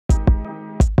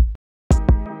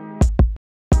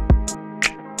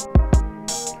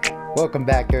Welcome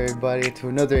back, everybody, to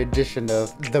another edition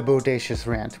of the Bodacious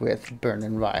Rant with Burn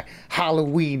and Rye.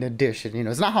 Halloween edition.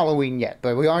 It's not Halloween yet,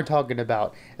 but we are talking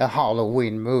about a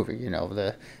Halloween movie.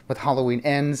 With Halloween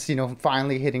Ends,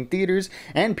 finally hitting theaters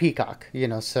and Peacock.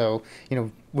 So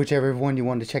whichever one you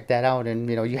want to check that out, and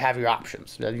you have your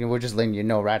options. We're just letting you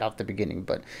know right off the beginning.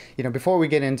 But before we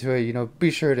get into it,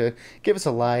 be sure to give us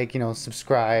a like,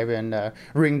 subscribe, and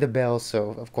ring the bell so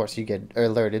of course you get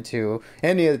alerted to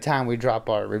any of the time we drop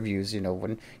our reviews.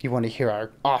 When you want to hear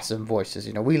our awesome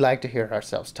voices. We like to hear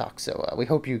ourselves talk, so we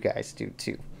hope you guys do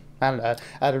too. I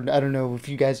don't know if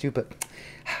you guys do, but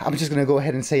I'm just gonna go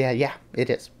ahead and say yeah, it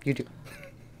is. You do.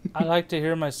 I like to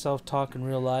hear myself talk in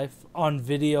real life on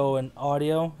video and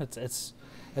audio. It's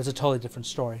a totally different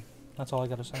story. That's all I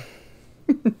gotta say.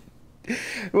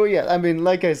 Well, yeah, I mean,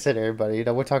 like I said, everybody,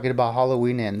 we're talking about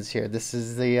Halloween Ends here. This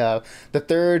is the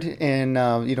third in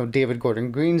David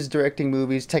Gordon Green's directing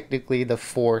movies. Technically, the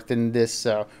fourth in this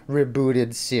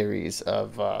rebooted series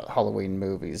of Halloween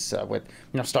movies. With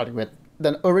starting with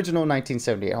the original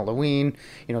 1978 Halloween,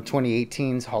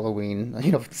 2018's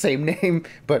Halloween, same name,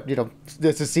 but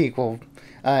there's a sequel,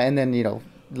 and then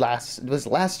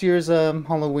last year's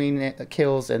Halloween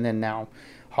Kills, and then now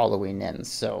Halloween Ends.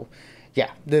 So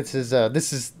yeah, this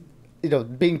is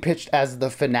being pitched as the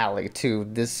finale to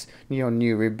this new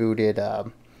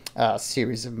rebooted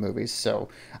series of movies. So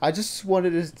I just wanted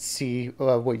to see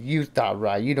what you thought,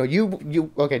 right? You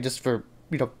okay, just for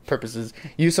purposes,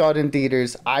 you saw it in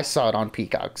theaters, I saw it on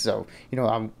Peacock. So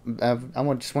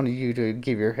just wanted you to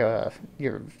give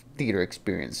your theater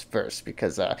experience first,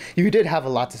 because you did have a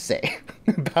lot to say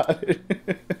about it.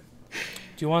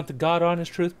 Do you want the God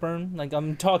honest truth, Burn? Like,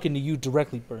 I'm talking to you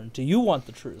directly, Burn. Do you want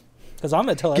the truth? Because I'm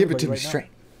gonna tell Give everybody it to me right straight.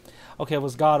 Now. Okay, it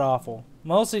was god awful.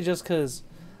 Mostly just because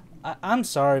I'm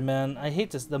sorry, man. I hate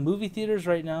this. The movie theaters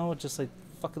right now, just like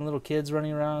fucking little kids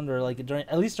running around, or like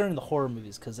at least during the horror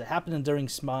movies, because it happened during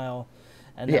Smile,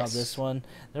 and now this one,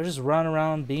 they're just running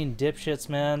around being dipshits,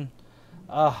 man.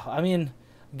 I mean,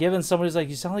 given somebody's like,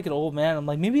 you sound like an old man, I'm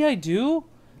like, maybe I do.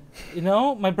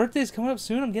 My birthday's coming up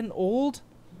soon. I'm getting old.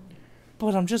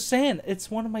 But I'm just saying,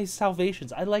 it's one of my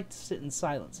salvations. I like to sit in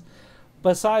silence.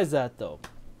 Besides that, though,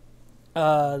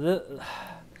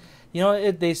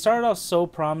 they started off so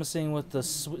promising with the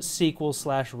sequel /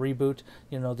 reboot.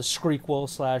 The Screakquel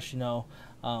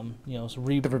 /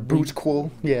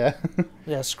 Reboot-quel, yeah.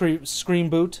 Yeah, Scream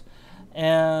Boot,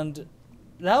 and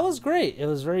that was great. It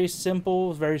was very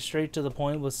simple, very straight to the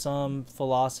point, with some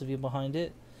philosophy behind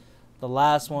it. The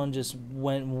last one just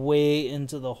went way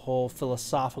into the whole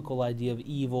philosophical idea of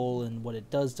evil and what it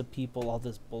does to people, all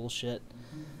this bullshit.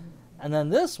 And then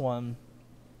this one,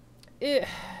 it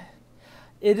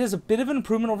is a bit of an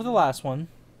improvement over the last one.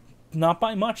 Not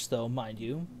by much, though, mind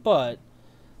you. But,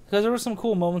 because there were some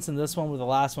cool moments in this one, where the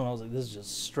last one I was like, this is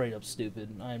just straight up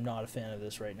stupid. I am not a fan of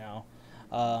this right now.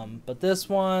 But this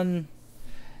one,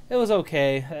 it was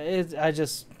okay.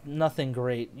 Nothing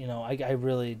great.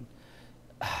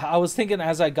 I was thinking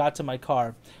as I got to my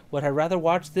car, would I rather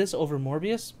watch this over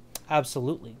Morbius?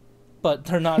 Absolutely. But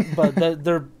they're not. But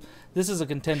this is a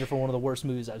contender for one of the worst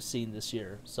movies I've seen this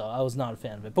year. So I was not a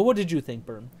fan of it. But what did you think,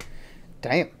 Burn?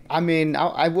 Damn. I mean,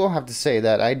 I will have to say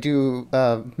that I do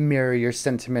mirror your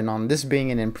sentiment on this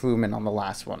being an improvement on the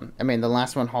last one. I mean, the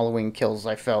last one, Halloween Kills,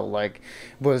 I felt like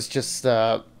was just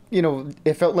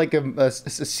it felt like a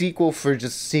sequel for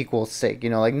just sequel's sake.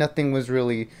 Like nothing was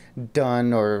really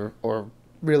done or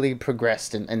really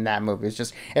progressed in that movie. It's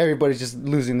just everybody's just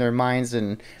losing their minds,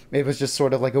 and it was just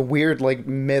sort of like a weird like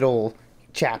middle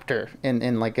chapter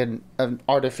in like an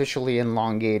artificially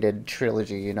elongated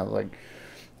trilogy. Like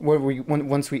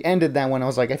once we ended that one, I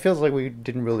was like, it feels like we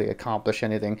didn't really accomplish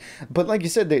anything. But like you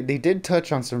said, they did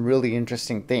touch on some really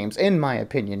interesting themes, in my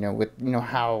opinion. With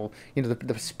how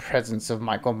the presence of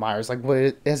Michael Myers, like what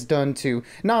it has done to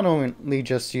not only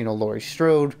just Laurie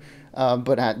Strode,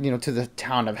 but to the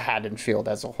town of Haddonfield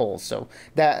as a whole. So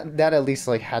that at least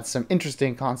like had some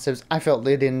interesting concepts. I felt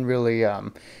it didn't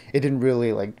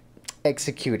really like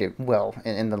execute it well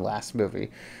in the last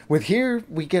movie. With here,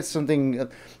 we get something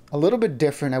a little bit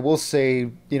different. I will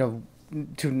say,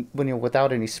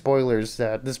 without any spoilers,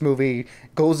 that this movie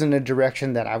goes in a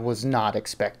direction that I was not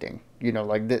expecting. I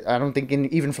don't think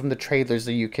even from the trailers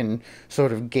that you can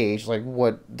sort of gauge like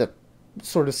what the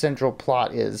sort of central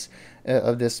plot is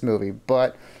of this movie.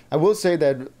 But I will say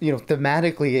that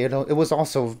thematically it was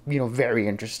also very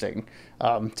interesting,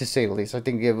 to say the least. I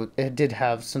think it did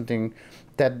have something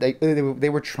that they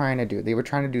were trying to do. They were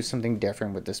trying to do something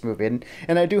different with this movie,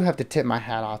 and I do have to tip my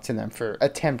hat off to them for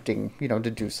attempting to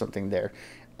do something there.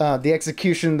 The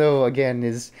execution, though, again,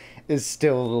 is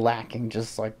still lacking,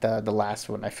 just like the last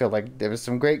one. I feel like there was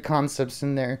some great concepts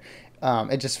in there.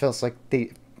 It just feels like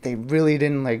they really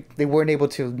didn't like they weren't able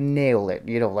to nail it,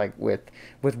 like with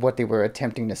what they were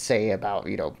attempting to say about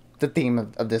the theme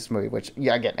of this movie, which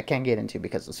yeah, again, I can't get into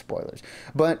because of spoilers.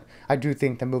 But I do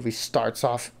think the movie starts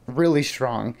off really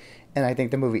strong, and I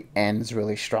think the movie ends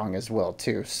really strong as well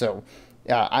too. So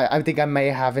I think I may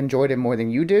have enjoyed it more than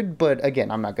you did, but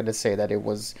again, I'm not going to say that it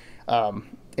was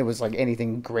like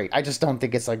anything great. I just don't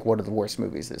think it's like one of the worst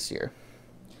movies this year.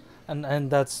 And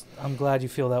that's, I'm glad you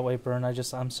feel that way, Bern.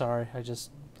 I'm sorry.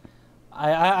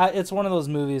 I it's one of those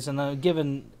movies, and I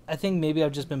think maybe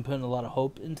I've just been putting a lot of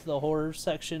hope into the horror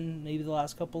section, maybe the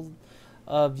last couple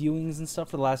viewings and stuff,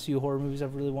 for the last few horror movies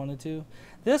I've really wanted to.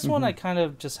 This one, I kind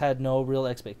of just had no real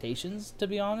expectations, to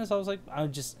be honest. I was like,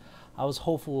 I was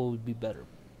hopeful it would be better.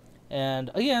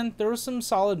 And again, there were some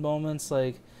solid moments,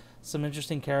 like some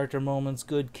interesting character moments,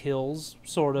 good kills,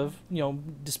 sort of.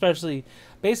 Especially,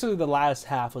 basically the last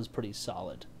half was pretty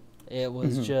solid. It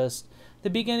was just, the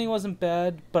beginning wasn't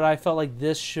bad, but I felt like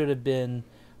this should have been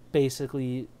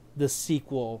basically the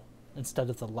sequel instead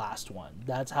of the last one.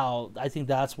 I think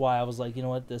that's why I was like, you know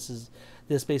what, this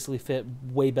basically fit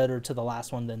way better to the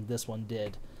last one than this one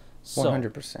did. So,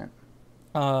 100%.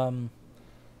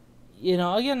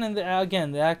 Again,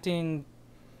 the acting,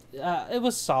 it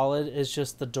was solid. It's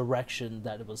just the direction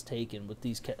that it was taken with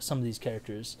some of these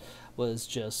characters was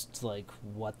just like,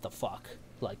 what the fuck,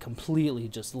 like completely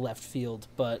just left field.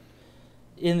 But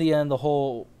in the end, the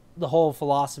whole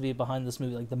philosophy behind this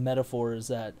movie, like the metaphor, is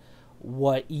that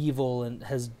what evil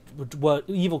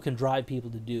can drive people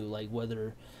to do, like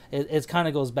whether it kind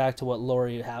of goes back to what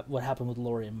happened with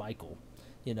Laurie and Michael.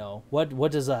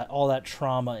 What does all that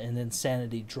trauma and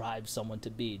insanity drive someone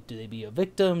to be? Do they be a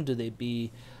victim? Do they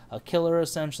be a killer,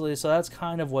 essentially? So that's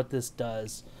kind of what this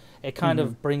does. It kind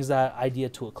of brings that idea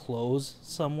to a close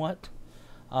somewhat.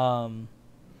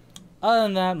 Other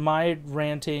than that, my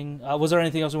ranting. Was there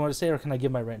anything else you wanted to say, or can I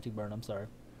give my ranting, Burn? I'm sorry.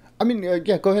 I mean,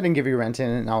 yeah, go ahead and give your ranting,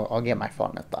 and I'll get my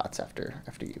final thoughts after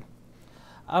you.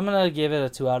 I'm gonna give it a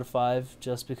 2 out of 5,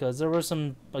 just because there were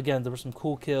some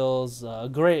cool kills,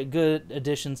 good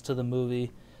additions to the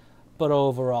movie, but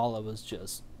overall it was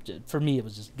just, for me, it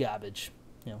was just garbage,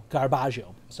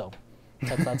 garbaggio. So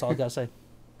that's all I gotta say.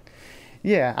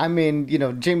 Yeah, I mean,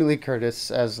 Jamie Lee Curtis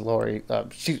as Laurie,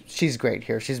 she's great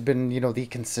here. She's been, the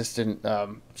consistent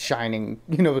shining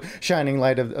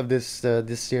light of this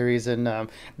series, and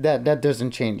that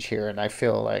doesn't change here. And I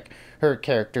feel like her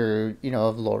character,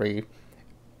 of Laurie,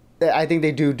 I think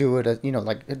they do it,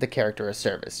 like the character a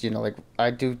service. Like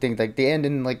I do think like they end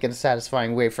in like in a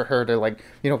satisfying way for her to like,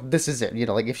 this is it.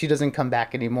 Like if she doesn't come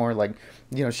back anymore, like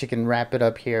she can wrap it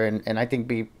up here, and I think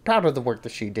be proud of the work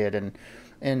that she did.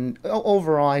 And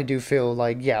overall, I do feel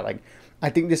like, yeah, like I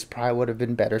think this probably would have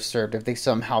been better served if they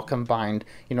somehow combined,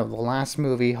 the last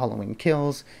movie, Halloween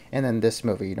Kills, and then this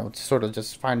movie, to sort of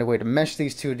just find a way to mesh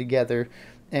these two together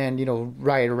and,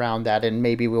 right around that. And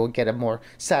maybe we'll get a more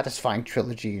satisfying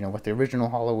trilogy, with the original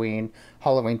Halloween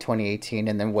 2018,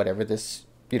 and then whatever this,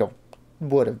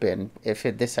 would have been if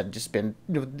this had just been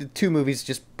the two movies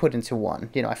just put into one.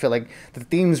 I feel like the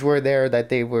themes were there that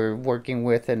they were working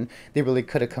with, and they really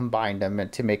could have combined them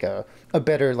to make a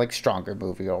better, like, stronger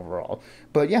movie overall.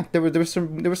 But yeah, there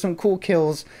were some cool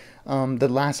kills. The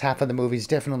last half of the movie is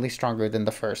definitely stronger than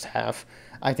the first half.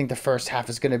 I think the first half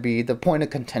is going to be the point of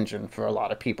contention for a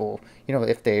lot of people,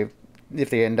 if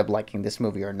they end up liking this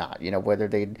movie or not, whether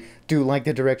they do like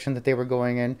the direction that they were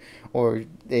going in or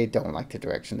they don't like the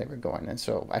direction they were going in.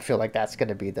 So I feel like that's going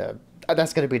to be the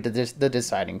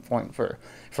deciding point for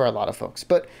a lot of folks.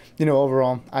 But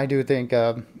overall, I do think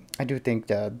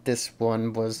this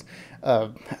one was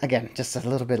again just a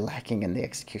little bit lacking in the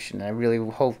execution. I really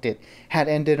hoped it had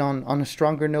ended on a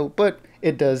stronger note, but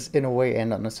it does in a way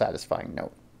end on a satisfying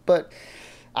note. But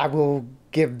I will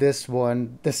give this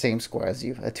one the same score as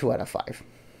you, a 2 out of 5.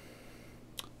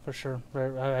 For sure.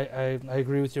 I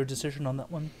agree with your decision on that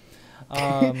one.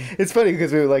 It's funny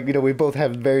because we both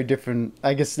have very different,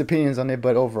 I guess, opinions on it,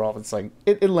 but overall it's like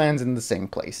it lands in the same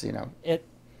place,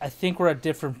 I think we're at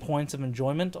different points of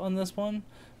enjoyment on this one,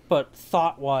 but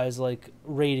thought-wise, like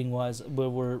rating-wise,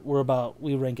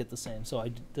 we rank it the same, so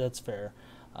that's fair.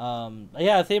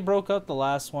 Yeah, if they broke up the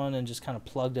last one and just kind of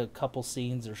plugged a couple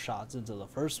scenes or shots into the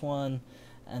first one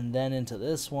and then into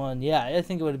this one, yeah, I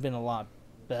think it would have been a lot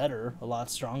better, a lot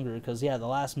stronger, because yeah, the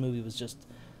last movie was just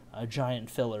a giant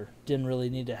filler, didn't really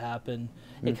need to happen.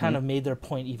 It kind of made their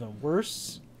point even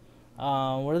worse.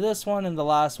 Where this one and the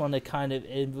last one,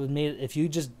 it made, if you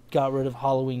just got rid of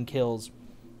Halloween Kills,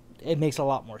 it makes a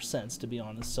lot more sense, to be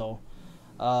honest. So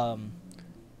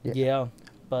Yeah,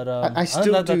 but I other than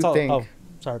still that, do that's all. think. Oh,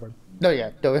 sorry, Bird. No,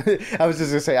 yeah, no. I was just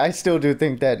gonna say, I still do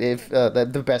think that if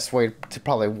that the best way to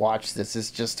probably watch this is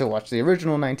just to watch the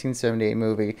original 1978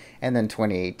 movie and then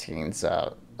 2018's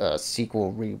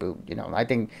sequel reboot. You know, I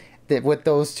think that with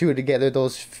those two together,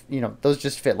 those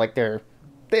just fit like they're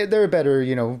a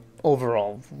better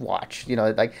overall watch.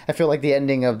 Like I feel like the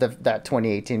ending of that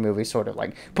 2018 movie sort of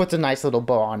like puts a nice little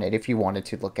bow on it if you wanted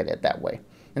to look at it that way.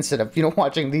 Instead of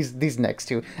watching these next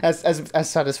two, as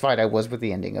satisfied I was with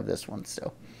the ending of this one.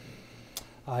 So.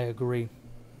 I agree,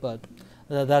 but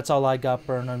that's all I got,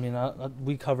 Burn. I mean,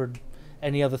 we covered.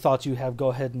 Any other thoughts you have? Go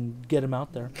ahead and get them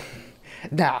out there.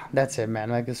 Nah, that's it,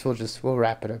 man. I guess we'll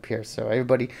wrap it up here. So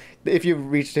everybody, if you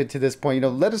reached it to this point,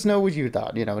 let us know what you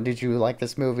thought. Did you like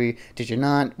this movie? Did you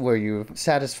not? Were you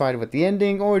satisfied with the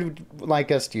ending, or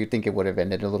like us, do you think it would have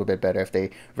ended a little bit better if they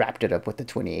wrapped it up with the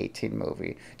 2018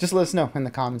 movie? Just let us know in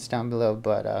the comments down below.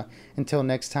 But until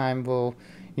next time, we'll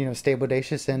stay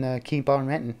bodacious and keep on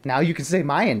renting. Now you can say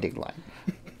my ending line.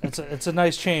 It's a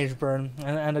nice change, Burn.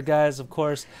 And guys, of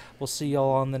course, we'll see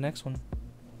y'all on the next one.